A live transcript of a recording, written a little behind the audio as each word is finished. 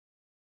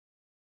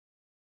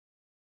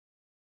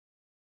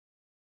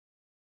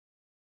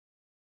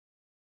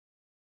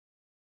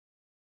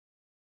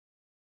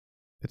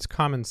It's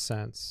common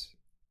sense.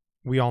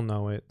 We all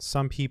know it.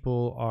 Some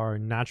people are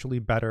naturally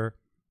better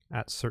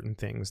at certain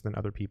things than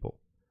other people.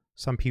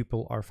 Some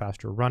people are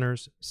faster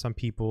runners. Some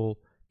people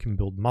can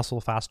build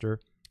muscle faster.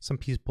 Some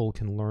people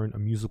can learn a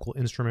musical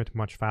instrument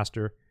much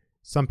faster.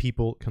 Some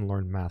people can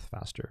learn math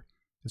faster.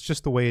 It's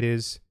just the way it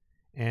is,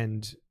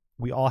 and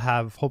we all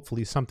have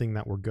hopefully something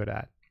that we're good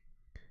at.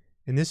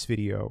 In this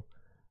video,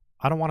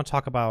 I don't want to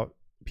talk about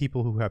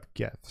people who have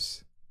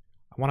gifts.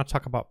 I want to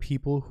talk about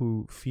people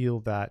who feel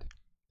that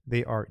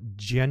they are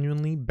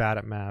genuinely bad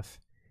at math,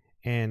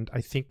 and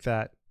I think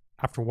that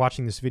after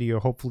watching this video,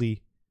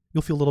 hopefully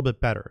you'll feel a little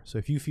bit better. So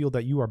if you feel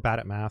that you are bad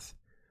at math,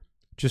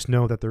 just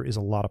know that there is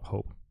a lot of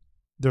hope.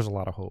 There's a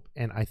lot of hope,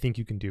 and I think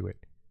you can do it.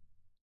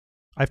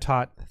 I've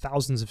taught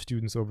thousands of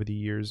students over the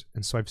years,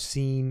 and so I've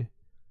seen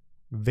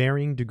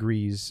varying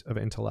degrees of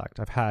intellect.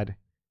 I've had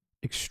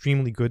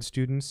extremely good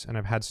students, and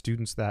I've had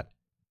students that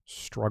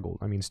struggled.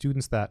 I mean,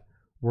 students that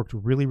worked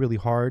really, really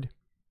hard,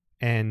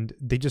 and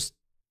they just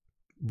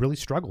really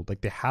struggled.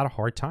 Like, they had a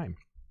hard time.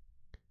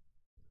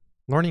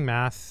 Learning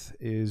math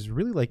is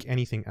really like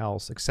anything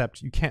else,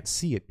 except you can't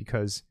see it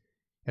because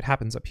it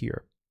happens up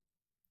here.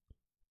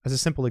 As a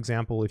simple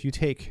example, if you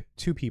take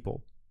two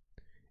people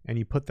and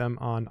you put them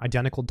on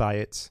identical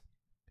diets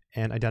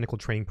and identical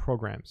training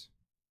programs,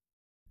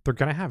 they're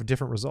going to have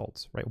different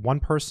results, right? One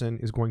person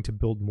is going to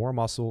build more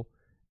muscle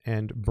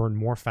and burn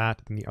more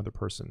fat than the other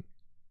person.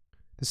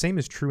 The same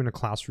is true in a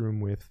classroom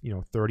with,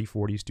 30,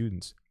 40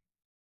 students.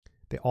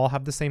 They all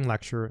have the same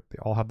lecture. They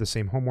all have the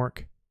same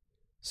homework.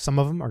 Some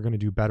of them are going to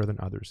do better than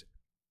others.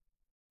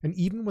 And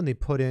even when they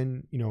put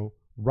in,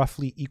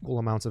 roughly equal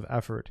amounts of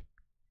effort,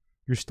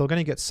 you're still going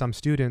to get some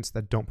students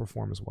that don't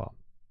perform as well.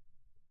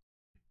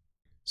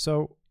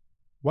 So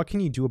what can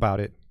you do about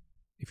it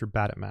if you're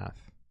bad at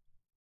math?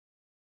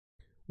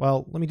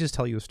 Well, let me just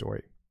tell you a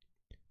story.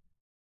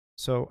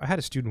 So I had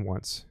a student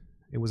once.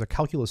 It was a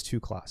Calculus 2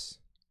 class,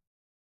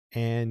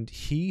 and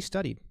he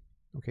studied.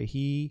 Okay,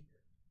 he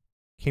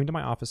came to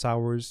my office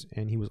hours,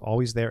 and he was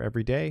always there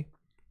every day.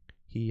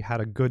 He had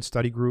a good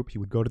study group. He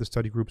would go to the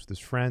study groups with his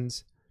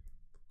friends.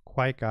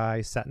 Quiet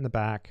guy, sat in the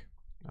back,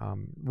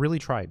 really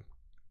tried.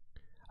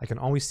 I can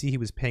always see he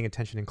was paying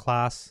attention in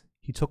class.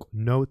 He took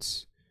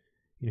notes.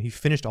 He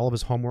finished all of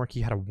his homework.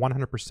 He had a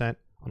 100%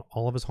 on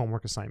all of his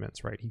homework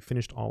assignments, right? He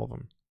finished all of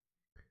them.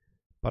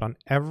 But on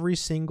every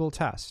single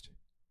test,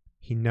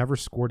 he never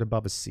scored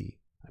above a C.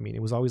 I mean,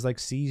 it was always like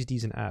C's,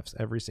 D's, and F's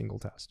every single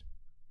test.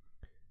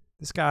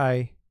 This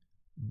guy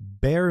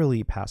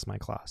barely passed my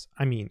class.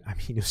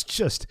 It was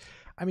just,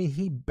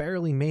 he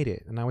barely made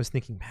it. And I was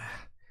thinking,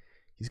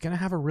 he's going to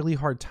have a really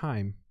hard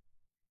time,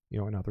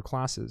 in other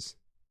classes.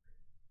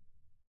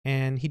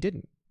 And he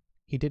didn't.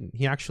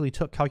 He actually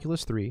took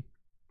Calculus 3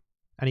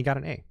 and he got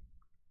an A.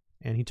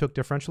 And he took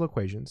differential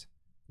equations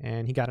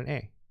and he got an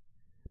A.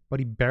 But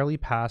he barely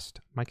passed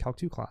my Calc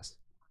 2 class.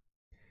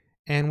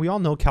 And we all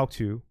know Calc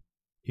 2.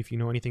 If you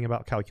know anything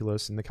about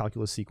calculus and the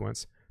calculus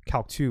sequence,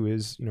 Calc 2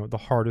 is, the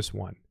hardest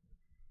one.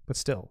 But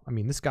still,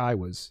 this guy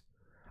was,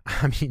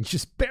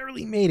 just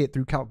barely made it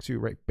through Calc 2,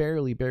 right?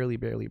 Barely.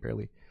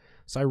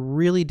 So I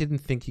really didn't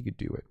think he could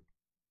do it.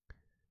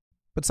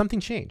 But something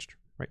changed,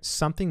 right?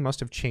 Something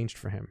must have changed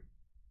for him,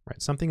 right?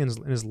 Something in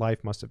his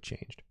life must have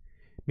changed.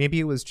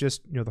 Maybe it was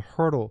just, the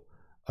hurdle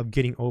of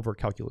getting over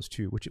Calculus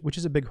 2, which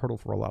is a big hurdle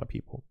for a lot of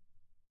people.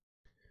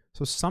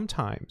 So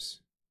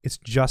sometimes it's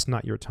just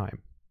not your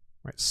time,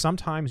 right?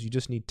 Sometimes you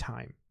just need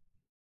time,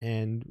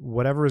 and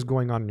whatever is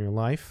going on in your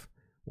life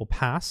will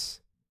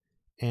pass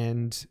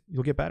and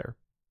you'll get better.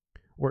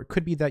 Or it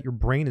could be that your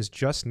brain is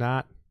just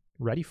not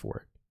ready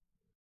for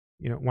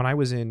it. When I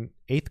was in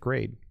 8th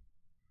grade,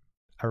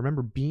 I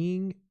remember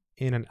being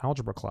in an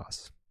algebra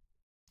class,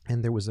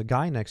 and there was a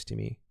guy next to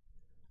me.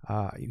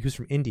 He was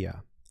from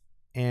India,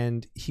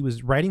 and he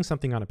was writing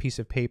something on a piece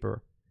of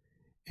paper,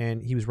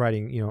 and he was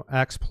writing,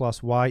 x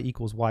plus y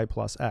equals y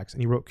plus x,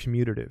 and he wrote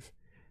commutative,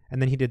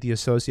 and then he did the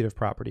associative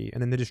property,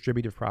 and then the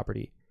distributive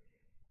property,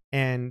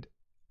 and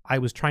I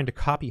was trying to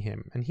copy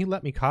him, and he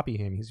let me copy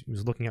him. He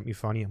was looking at me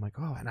funny. I'm like,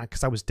 oh, and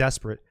because I was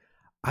desperate,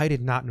 I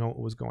did not know what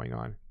was going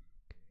on.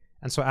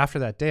 And so after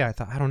that day, I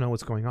thought, I don't know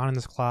what's going on in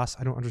this class.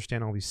 I don't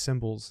understand all these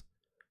symbols.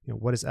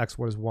 What is x,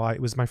 what is y?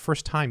 It was my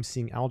first time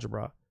seeing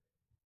algebra.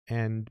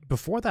 And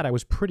before that, I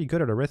was pretty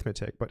good at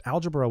arithmetic, but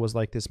algebra was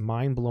like this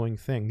mind-blowing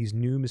thing, these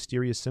new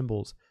mysterious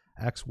symbols,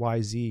 x,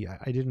 y, z.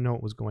 I didn't know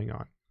what was going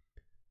on.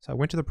 So I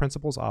went to the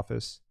principal's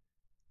office.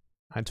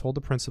 I told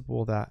the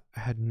principal that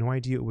I had no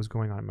idea what was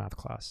going on in math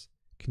class.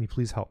 Can you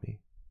please help me?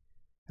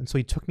 And so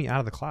he took me out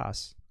of the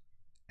class,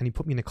 and he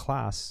put me in a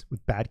class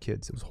with bad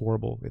kids. It was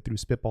horrible. They threw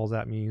spitballs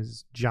at me. It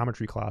was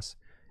geometry class.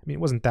 It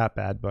wasn't that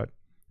bad, but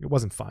it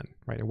wasn't fun,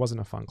 right? It wasn't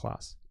a fun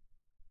class.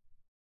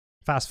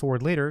 Fast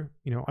forward later,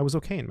 I was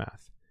okay in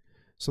math.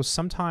 So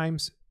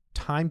sometimes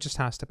time just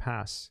has to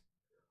pass.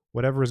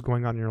 Whatever is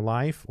going on in your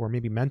life, or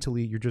maybe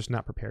mentally, you're just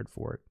not prepared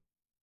for it.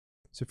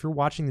 So if you're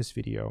watching this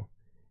video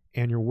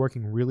and you're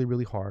working really,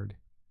 really hard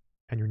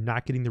and you're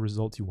not getting the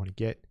results you want to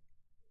get,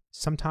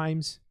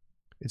 sometimes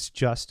it's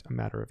just a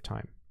matter of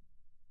time.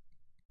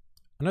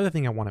 Another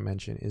thing I want to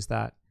mention is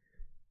that,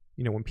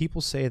 when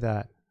people say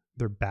that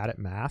they're bad at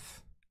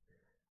math,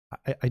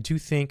 I do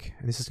think,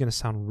 and this is going to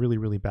sound really,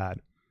 really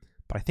bad,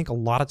 but I think a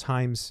lot of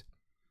times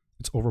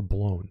it's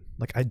overblown.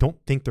 Like, I don't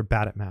think they're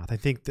bad at math. I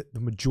think that the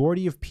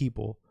majority of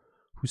people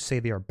who say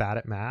they are bad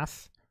at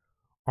math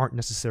aren't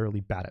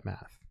necessarily bad at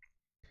math.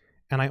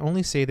 And I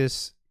only say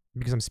this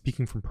because I'm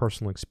speaking from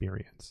personal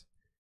experience.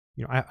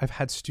 I've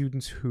had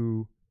students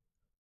who,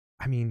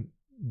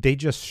 they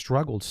just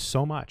struggled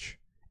so much.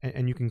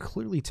 And you can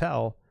clearly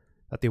tell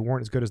that they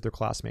weren't as good as their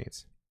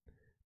classmates.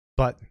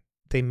 But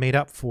they made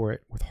up for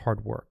it with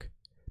hard work.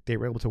 They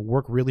were able to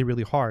work really,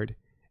 really hard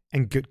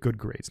and get good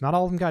grades. Not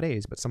all of them got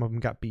A's, but some of them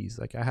got B's.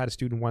 Like, I had a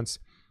student once,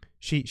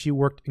 she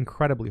worked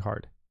incredibly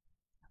hard.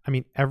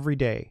 Every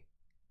day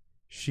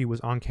she was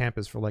on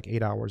campus for like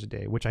 8 hours a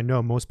day, which I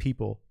know most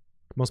people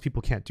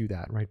can't do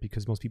that, right?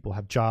 Because most people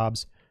have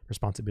jobs,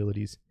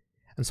 responsibilities.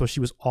 And so she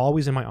was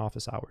always in my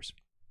office hours,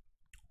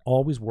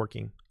 always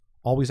working,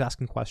 always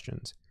asking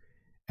questions.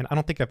 And I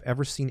don't think I've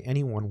ever seen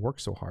anyone work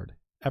so hard,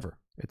 ever.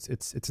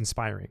 It's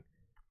inspiring.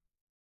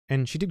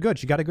 And she did good.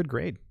 She got a good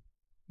grade.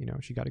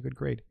 She got a good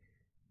grade.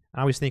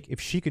 I always think if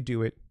she could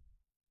do it,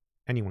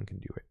 anyone can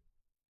do it.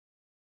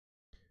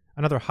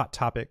 Another hot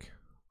topic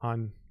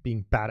on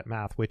being bad at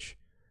math, which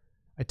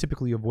I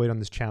typically avoid on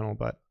this channel,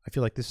 but I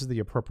feel like this is the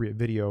appropriate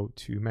video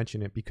to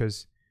mention it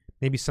because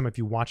maybe some of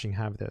you watching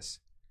have this.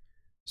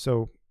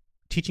 So,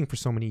 teaching for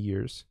so many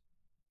years,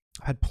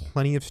 I had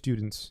plenty of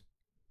students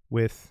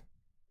with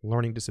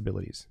learning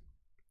disabilities.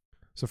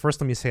 So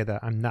first, let me say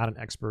that I'm not an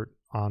expert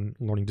on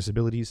learning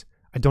disabilities.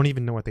 I don't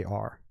even know what they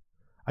are.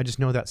 I just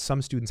know that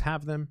some students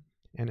have them.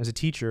 And as a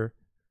teacher,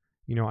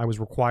 I was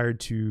required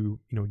to,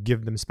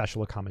 give them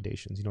special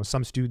accommodations.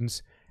 Some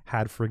students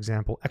had, for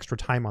example, extra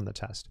time on the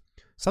test.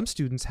 Some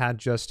students had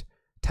just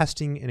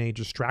testing in a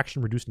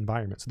distraction-reduced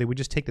environment. So they would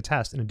just take the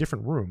test in a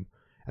different room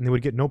and they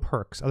would get no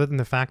perks other than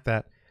the fact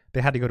that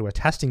they had to go to a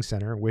testing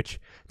center, which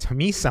to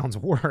me sounds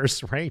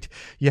worse, right?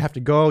 You have to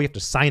go, you have to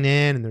sign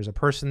in, and there's a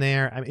person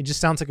there. It just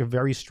sounds like a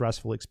very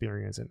stressful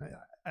experience, and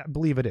I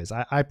believe it is.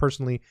 I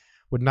personally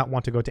would not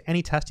want to go to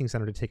any testing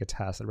center to take a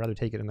test. I'd rather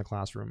take it in the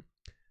classroom.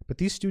 But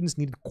these students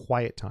needed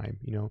quiet time,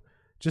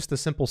 just the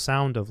simple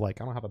sound of, like,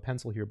 I don't have a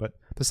pencil here, but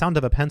the sound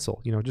of a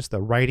pencil, just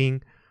the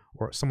writing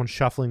or someone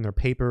shuffling their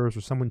papers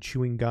or someone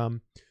chewing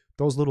gum.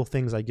 Those little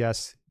things, I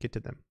guess, get to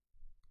them.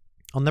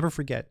 I'll never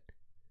forget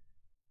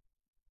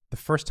the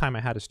first time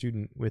I had a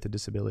student with a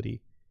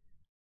disability.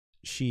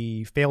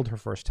 She failed her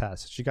first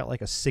test. She got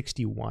like a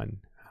 61.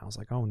 I was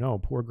like, oh no,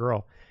 poor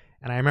girl.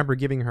 And I remember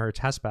giving her a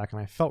test back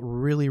and I felt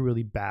really,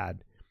 really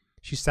bad.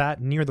 She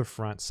sat near the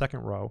front,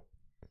 second row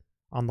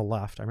on the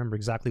left. I remember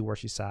exactly where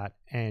she sat,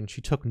 and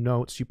she took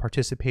notes. She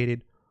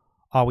participated,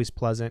 always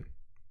pleasant.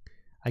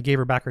 I gave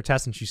her back her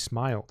test and she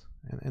smiled.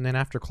 And then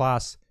after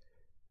class,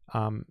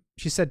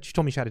 she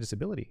told me she had a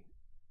disability.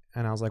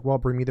 And I was like, well,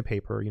 bring me the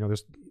paper.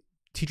 There's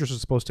teachers are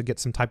supposed to get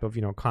some type of,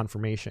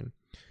 confirmation.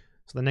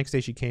 So the next day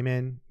she came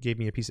in, gave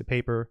me a piece of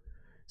paper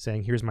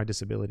saying, here's my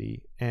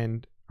disability.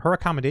 And her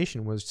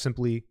accommodation was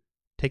simply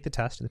take the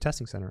test in the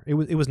testing center.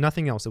 It was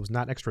nothing else. It was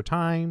not extra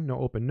time, no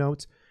open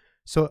notes.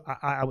 So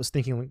I was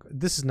thinking, like,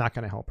 this is not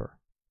going to help her.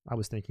 I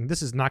was thinking,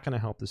 this is not going to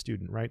help the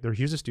student, right?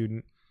 Here's a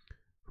student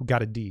who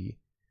got a D,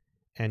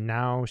 and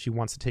now she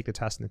wants to take the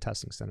test in the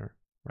testing center,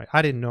 right?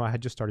 I didn't know. I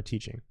had just started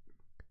teaching.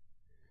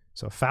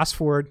 So fast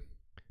forward,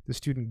 the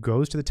student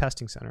goes to the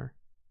testing center,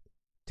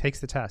 takes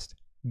the test,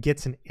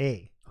 gets an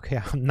A. Okay,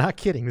 I'm not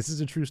kidding. This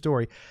is a true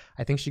story.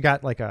 I think she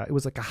got it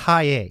was like a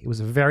high A. It was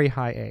a very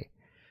high A.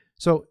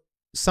 So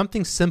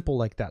something simple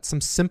like that, some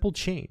simple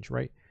change,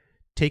 right?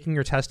 Taking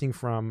your testing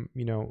from,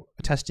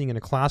 testing in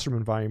a classroom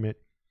environment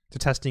to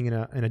testing in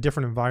a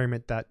different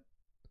environment that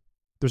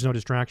there's no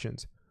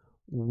distractions.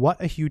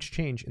 What a huge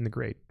change in the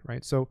grade,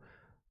 right? So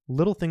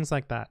little things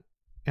like that.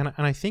 And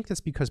I think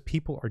that's because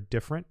people are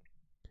different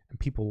and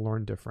people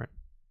learn different.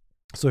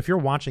 So if you're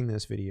watching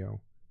this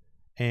video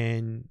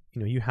and,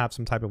 you have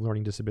some type of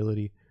learning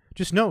disability,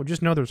 just know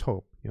there's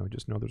hope,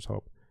 just know there's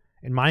hope.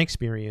 In my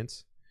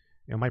experience,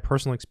 my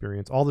personal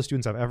experience, all the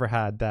students I've ever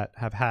had that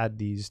have had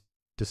these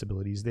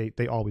disabilities,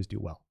 they always do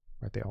well,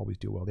 right? They always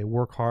do well. They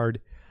work hard.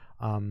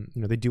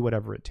 They do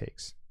whatever it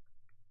takes.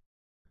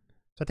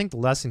 So I think the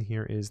lesson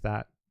here is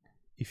that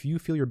if you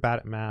feel you're bad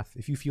at math,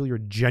 if you feel you're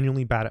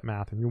genuinely bad at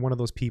math, and you're one of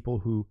those people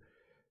who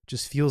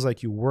just feels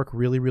like you work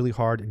really, really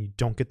hard and you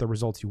don't get the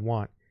results you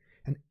want,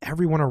 and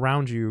everyone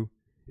around you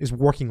is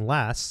working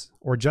less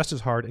or just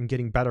as hard and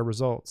getting better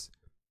results,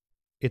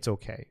 it's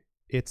okay.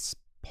 It's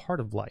part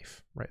of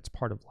life, right? It's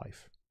part of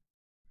life.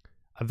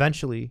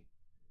 Eventually,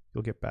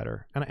 you'll get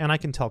better. And I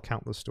can tell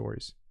countless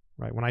stories,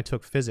 right? When I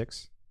took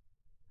physics,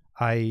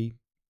 I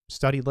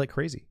studied like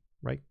crazy,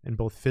 right? In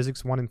both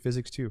physics 1 and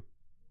physics 2.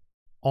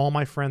 All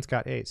my friends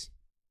got A's,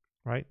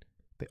 right?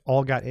 They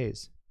all got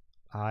A's.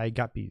 I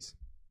got B's,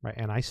 right?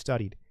 And I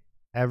studied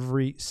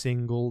every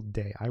single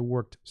day. I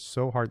worked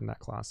so hard in that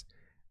class.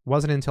 It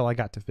wasn't until I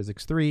got to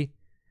physics 3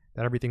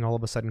 that everything all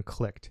of a sudden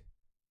clicked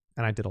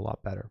and I did a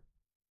lot better.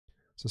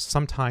 So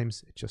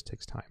sometimes it just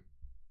takes time.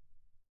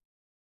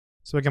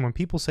 So again, when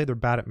people say they're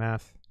bad at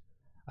math,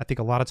 I think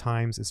a lot of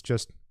times it's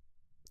just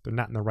they're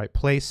not in the right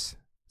place.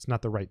 It's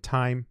not the right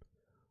time.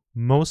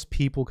 Most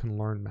people can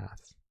learn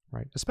math,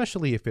 right?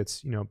 Especially if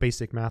it's,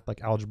 basic math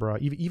like algebra,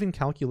 even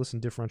calculus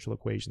and differential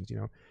equations,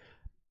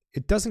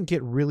 It doesn't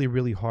get really,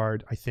 really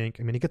hard, I think.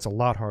 I mean, it gets a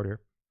lot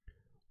harder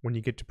when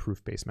you get to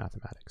proof-based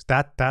mathematics.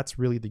 That's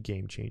really the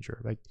game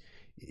changer. Like,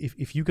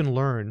 if you can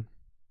learn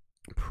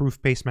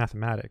proof-based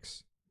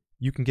mathematics,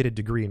 you can get a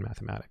degree in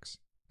mathematics.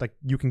 Like,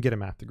 you can get a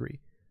math degree.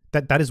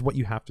 That is what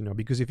you have to know,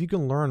 because if you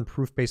can learn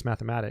proof-based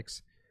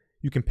mathematics,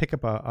 you can pick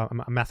up a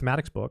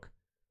mathematics book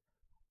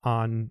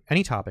on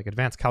any topic,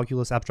 advanced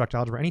calculus, abstract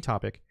algebra, any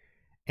topic,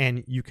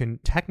 and you can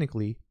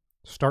technically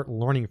start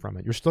learning from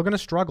it. You're still going to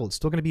struggle. It's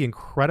still going to be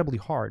incredibly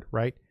hard,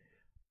 right?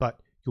 But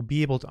you'll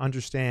be able to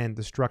understand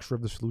the structure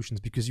of the solutions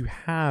because you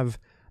have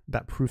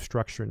that proof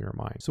structure in your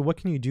mind. So what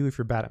can you do if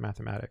you're bad at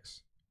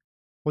mathematics?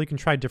 Well, you can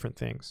try different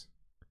things,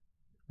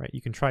 right? You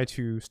can try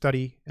to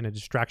study in a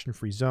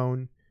distraction-free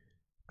zone.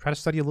 Try to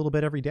study a little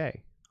bit every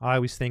day. I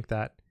always think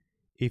that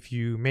if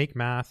you make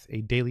math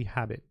a daily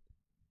habit,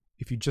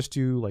 if you just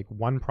do like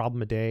one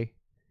problem a day,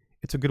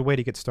 it's a good way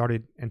to get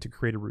started and to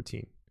create a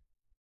routine.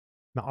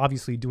 Now,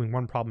 obviously, doing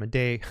one problem a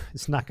day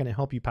is not going to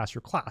help you pass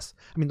your class.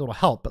 I mean, it'll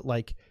help, but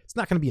like, it's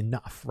not going to be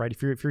enough, right?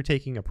 If you're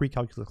taking a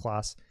pre-calculus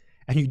class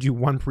and you do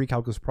one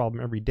pre-calculus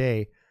problem every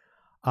day,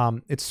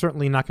 it's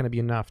certainly not going to be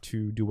enough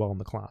to do well in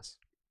the class.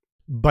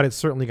 But it's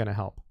certainly going to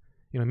help.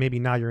 Maybe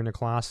now you're in a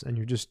class and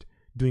you're just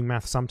doing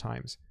math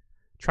sometimes.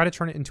 Try to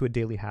turn it into a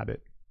daily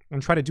habit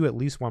and try to do at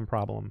least one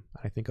problem.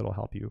 I think it'll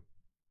help you.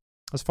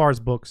 As far as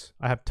books,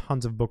 I have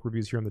tons of book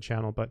reviews here on the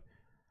channel, but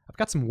I've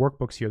got some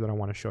workbooks here that I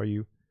want to show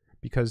you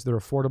because they're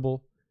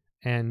affordable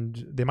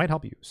and they might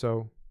help you.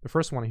 So the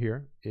first one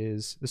here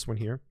is this one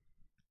here.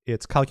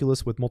 It's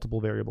Calculus with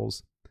Multiple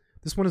Variables.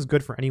 This one is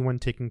good for anyone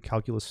taking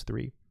Calculus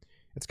 3.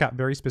 It's got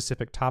very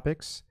specific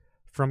topics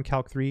from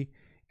Calc 3,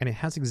 and it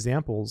has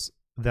examples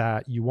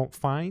that you won't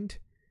find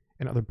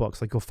in other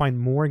books. Like, you'll find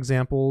more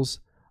examples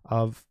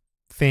of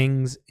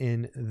things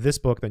in this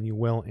book than you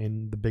will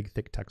in the big,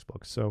 thick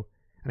textbook. So,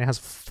 and it has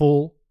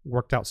full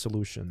worked out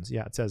solutions.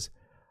 Yeah, it says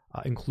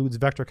includes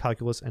vector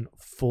calculus and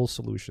full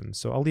solutions.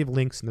 So I'll leave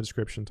links in the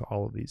description to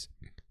all of these.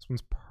 This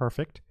one's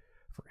perfect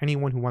for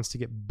anyone who wants to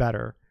get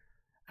better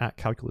at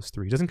Calculus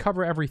 3. It doesn't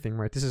cover everything,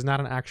 right? This is not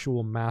an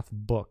actual math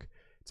book.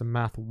 It's a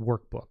math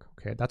workbook,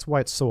 okay? That's why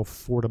it's so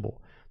affordable.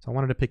 So I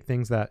wanted to pick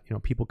things that,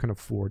 people can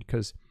afford,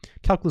 because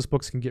calculus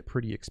books can get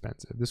pretty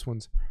expensive. This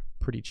one's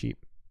pretty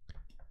cheap.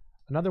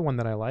 Another one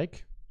that I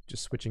like,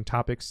 just switching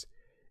topics,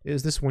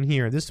 is this one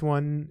here. This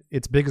one,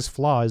 its biggest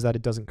flaw is that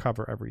it doesn't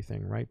cover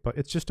everything, right? But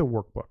it's just a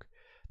workbook.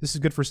 This is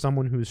good for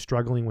someone who's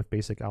struggling with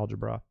basic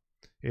algebra.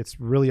 It's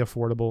really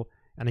affordable.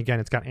 And again,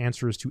 it's got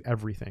answers to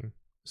everything.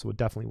 So it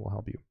definitely will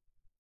help you.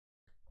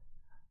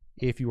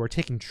 If you are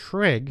taking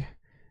trig,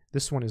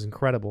 this one is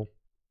incredible.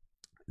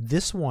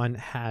 This one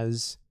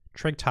has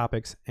trig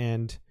topics,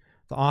 and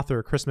the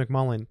author, Chris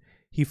McMullen,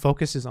 he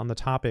focuses on the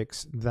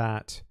topics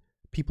that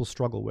people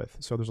struggle with.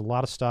 So there's a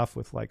lot of stuff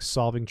with like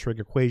solving trig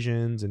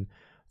equations and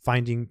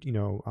finding,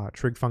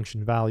 trig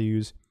function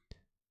values.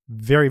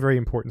 Very, very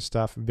important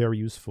stuff. Very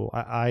useful.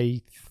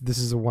 This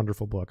is a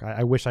wonderful book.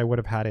 I wish I would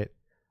have had it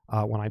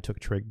when I took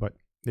trig, but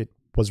it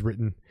was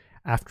written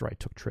after I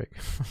took trig.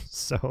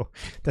 So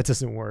that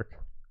doesn't work.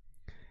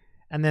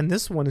 And then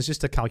this one is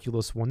just a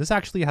calculus one. This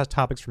actually has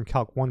topics from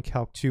Calc 1,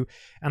 Calc 2,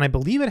 and I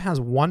believe it has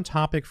one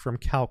topic from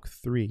Calc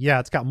 3. Yeah,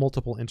 it's got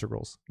multiple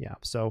integrals. Yeah,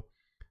 so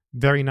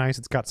very nice.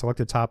 It's got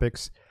selected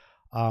topics.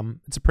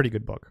 It's a pretty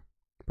good book.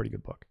 Pretty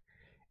good book.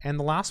 And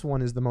the last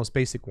one is the most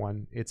basic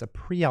one. It's a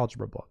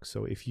pre-algebra book.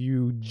 So if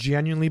you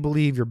genuinely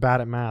believe you're bad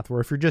at math,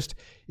 or if you're just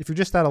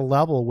at a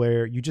level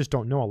where you just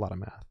don't know a lot of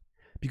math,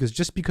 because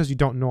just because you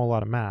don't know a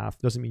lot of math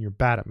doesn't mean you're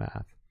bad at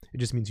math. It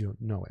just means you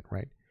don't know it,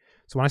 right?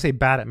 So when I say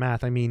bad at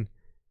math, I mean,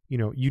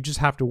 you just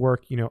have to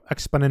work,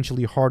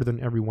 exponentially harder than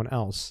everyone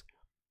else.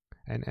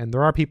 And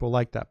there are people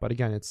like that, but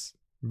again, it's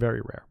very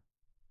rare.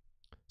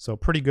 So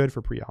pretty good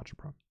for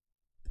pre-algebra.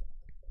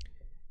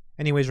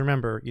 Anyways,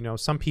 remember,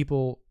 some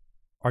people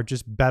are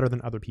just better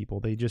than other people.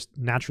 They just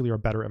naturally are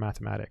better at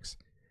mathematics.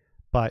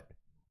 But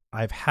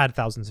I've had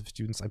thousands of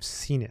students. I've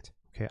seen it.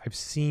 Okay, I've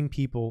seen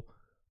people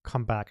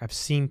come back. I've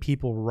seen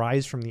people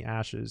rise from the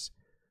ashes.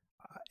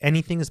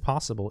 Anything is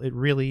possible. It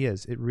really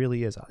is. It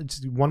really is.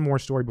 Just one more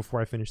story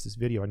before I finish this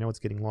video. I know it's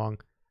getting long.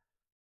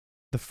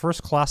 The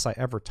first class I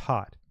ever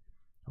taught,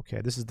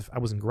 okay, I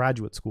was in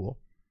graduate school,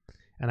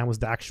 and I was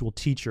the actual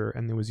teacher,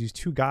 and there was these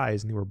two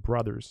guys, and they were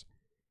brothers.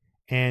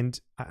 And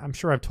I'm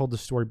sure I've told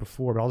this story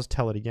before, but I'll just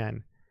tell it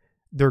again.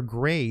 Their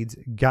grades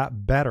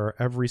got better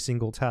every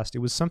single test. It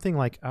was something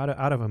like out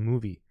of a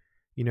movie.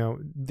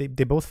 They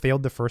both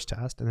failed the first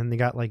test, and then they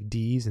got like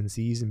D's and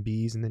C's and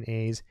B's and then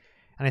A's.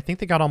 And I think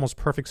they got almost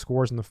perfect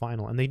scores in the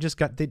final, and they just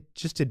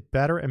did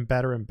better and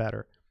better and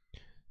better.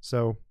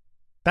 So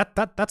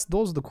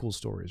those are the cool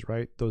stories,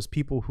 right? Those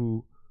people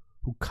who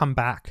come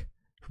back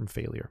from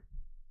failure.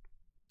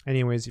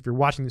 Anyways, if you're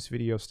watching this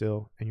video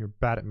still and you're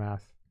bad at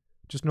math,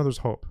 just know there's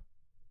hope.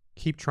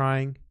 Keep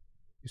trying.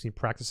 You just need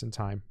practice and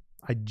time.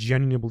 I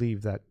genuinely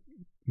believe that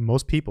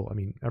most people,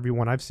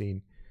 everyone I've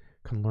seen,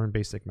 can learn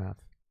basic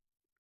math.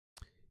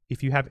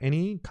 If you have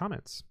any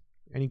comments,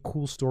 any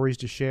cool stories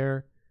to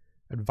share,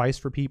 advice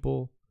for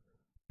people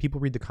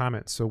read the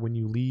comments. So when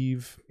you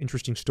leave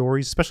interesting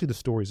stories, especially the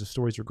stories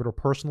are good, or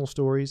personal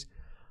stories,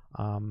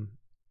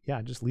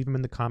 just leave them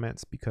in the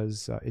comments,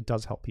 because it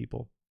does help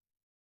people.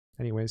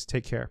 Anyways,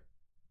 take care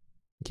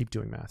and keep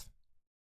doing math.